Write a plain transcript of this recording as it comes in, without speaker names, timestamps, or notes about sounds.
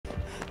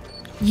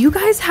You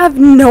guys have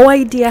no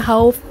idea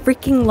how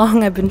freaking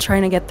long I've been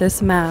trying to get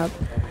this map.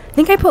 I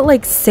think I put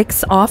like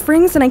 6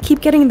 offerings and I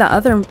keep getting the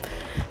other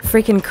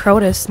freaking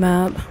Crotus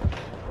map.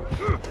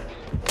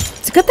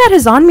 It's good that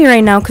is on me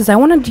right now because I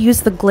wanted to use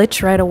the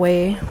glitch right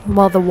away.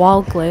 Well, the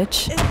wall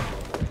glitch.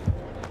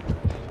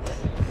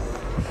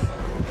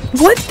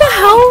 What the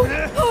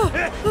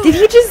hell? Did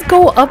he just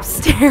go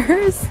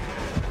upstairs?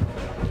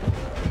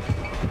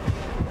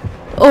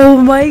 Oh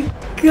my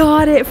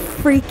god, it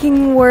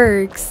freaking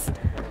works.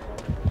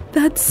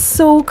 That's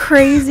so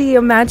crazy.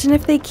 Imagine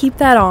if they keep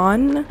that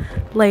on,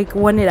 like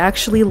when it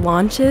actually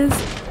launches.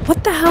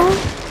 What the hell?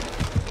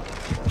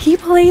 He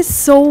plays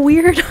so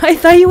weird. I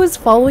thought he was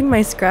following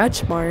my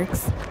scratch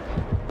marks.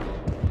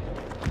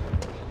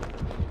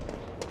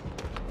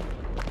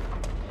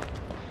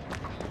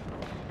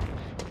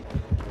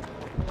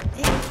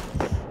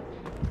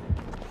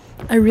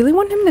 I really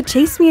want him to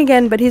chase me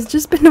again, but he's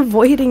just been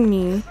avoiding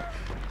me.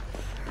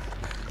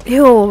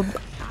 Ew.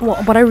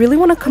 What I really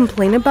want to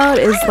complain about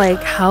is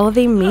like how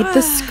they made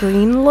the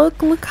screen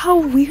look. Look how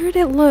weird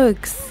it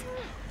looks.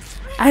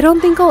 I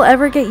don't think I'll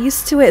ever get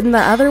used to it, and the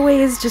other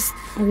way is just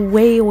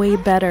way, way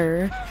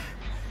better.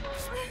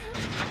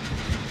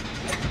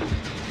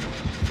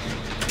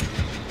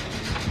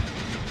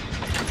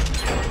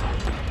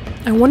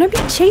 I want to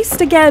be chased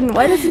again.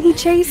 Why doesn't he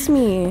chase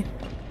me?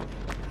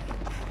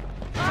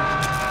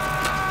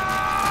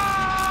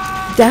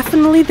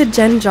 Definitely the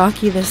gen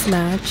jockey this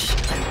match.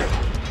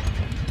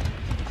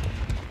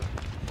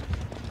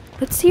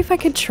 Let's see if I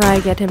could try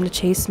get him to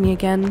chase me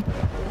again.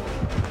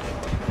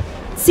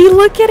 See,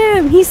 look at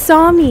him! He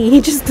saw me!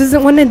 He just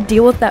doesn't want to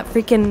deal with that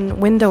freaking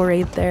window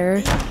right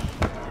there.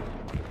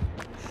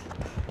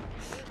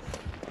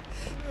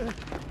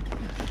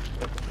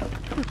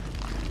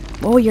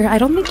 Oh, I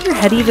don't think your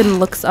head even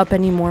looks up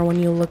anymore when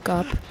you look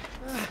up.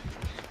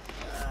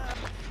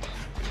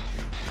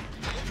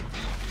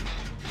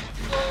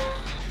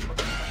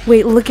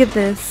 Wait, look at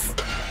this.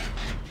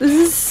 This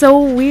is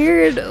so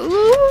weird.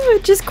 Ooh,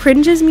 it just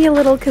cringes me a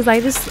little because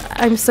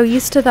I'm so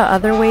used to the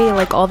other way,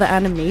 like all the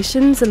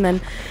animations, and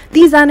then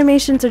these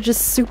animations are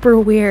just super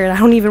weird. I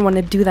don't even want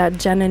to do that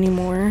gen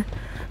anymore.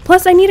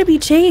 Plus, I need to be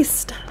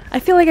chased. I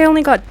feel like I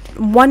only got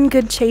 1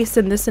 good chase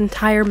in this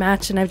entire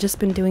match and I've just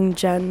been doing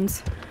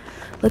gens.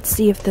 Let's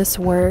see if this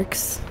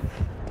works.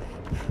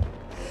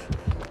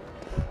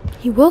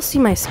 He will see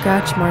my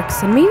scratch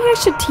marks, and maybe I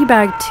should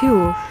teabag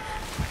too.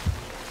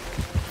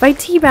 If I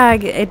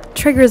teabag, it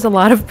triggers a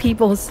lot of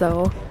people,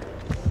 so...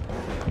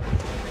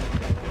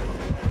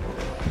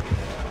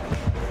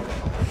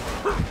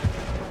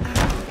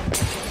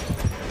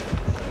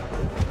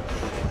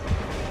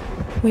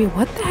 Wait,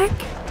 what the heck?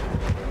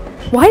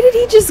 Why did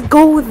he just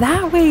go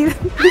that way?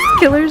 This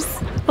killer's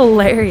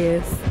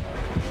hilarious.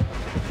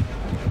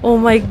 Oh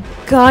my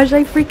gosh,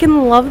 I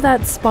freaking love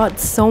that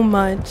spot so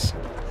much.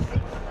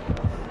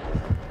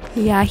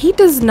 Yeah, he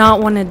does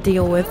not want to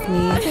deal with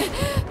me.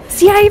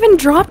 See, I even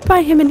dropped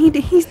by him and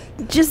he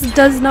just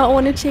does not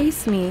want to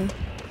chase me.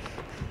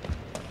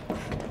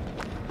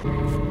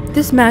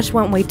 This match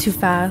went way too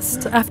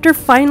fast. After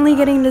finally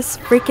getting this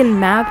freaking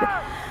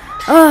map,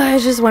 oh, it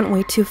just went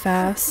way too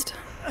fast.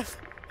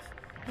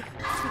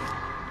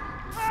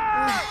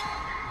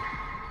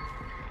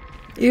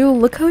 Ew,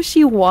 look how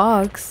she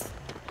walks.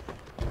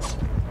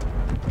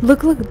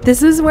 Look,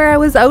 this is where I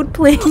was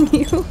outplaying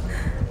you.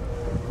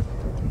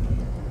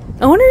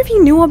 I wonder if he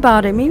knew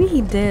about it. Maybe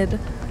he did.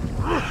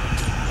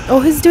 Oh,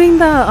 he's doing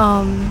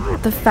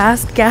the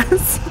fast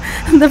gas.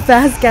 The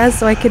fast gas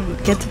so I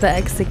could get to the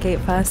exit gate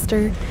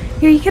faster.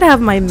 Here, you could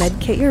have my med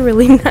kit. You're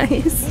really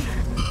nice.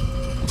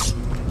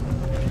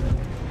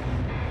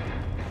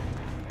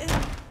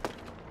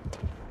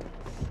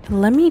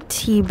 Let me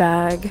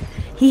teabag.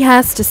 He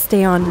has to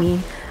stay on me.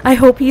 I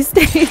hope he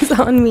stays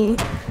on me.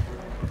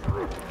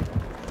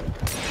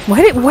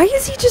 Why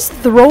is he just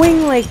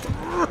throwing like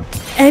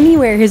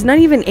anywhere? He's not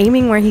even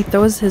aiming where he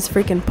throws his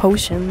freaking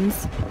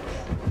potions.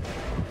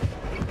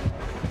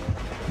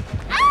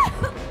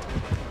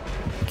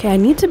 Okay, I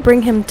need to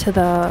bring him to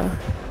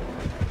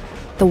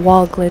the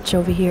wall glitch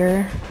over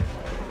here.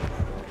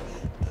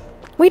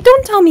 Wait,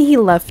 don't tell me he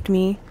left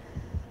me.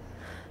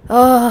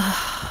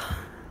 Ugh.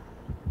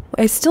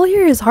 I still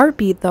hear his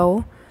heartbeat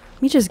though.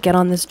 Let me just get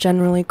on this gen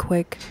really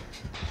quick.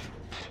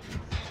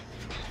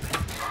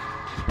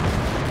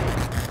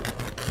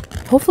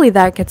 Hopefully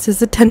that gets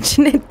his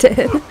attention. It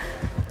did.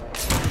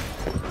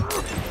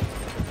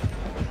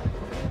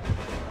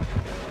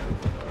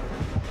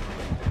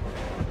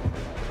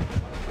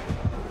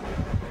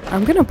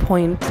 I'm gonna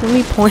point. Let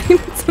me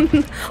point.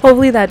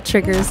 Hopefully that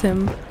triggers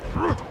him.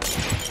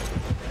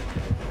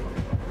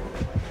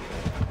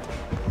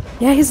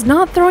 Yeah, he's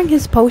not throwing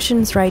his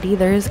potions right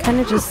either. He's kind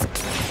of just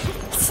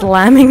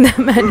slamming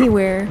them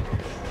anywhere.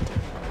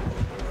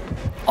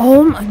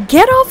 Oh,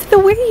 get off the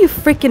way, you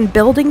freaking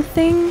building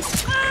thing.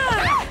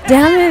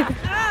 Damn it.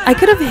 I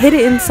could have hit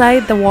it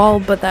inside the wall,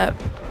 but that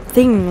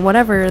thing,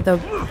 whatever, the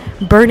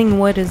burning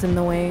wood is in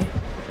the way.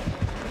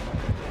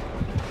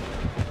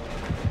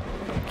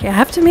 Okay, I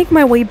have to make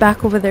my way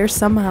back over there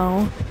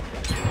somehow.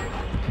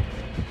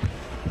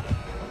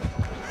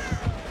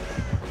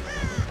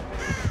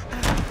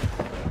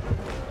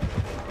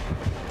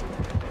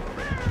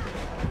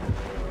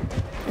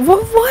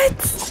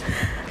 What?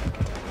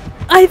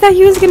 I thought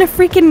he was gonna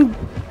freaking...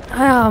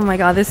 Oh my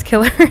god, this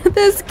killer.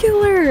 This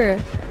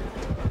killer!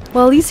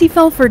 Well, at least he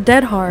fell for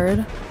dead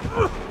hard.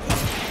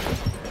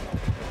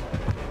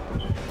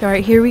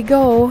 Alright, here we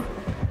go.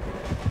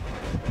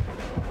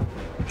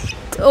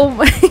 Oh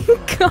my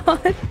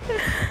god.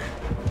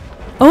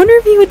 I wonder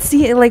if he would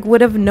see it, like,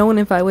 would have known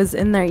if I was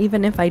in there,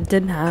 even if I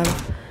didn't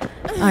have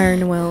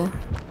Iron Will.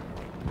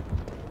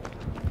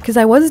 Because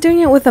I was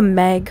doing it with a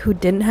Meg who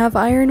didn't have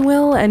Iron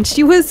Will, and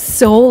she was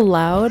so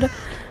loud.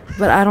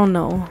 But I don't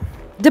know.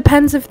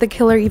 Depends if the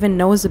killer even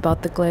knows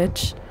about the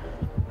glitch.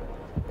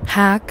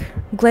 Hack.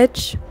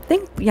 Glitch.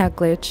 Yeah,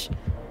 glitch.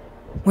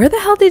 Where the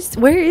hell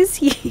where is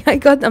he?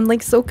 I'm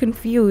like so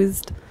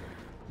confused.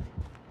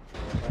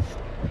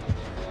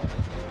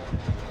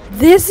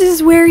 This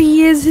is where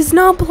he is. He's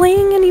not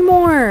playing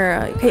anymore.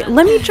 Okay,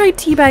 let me try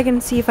Teabag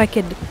and see if I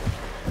could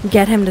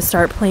get him to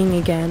start playing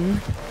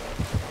again.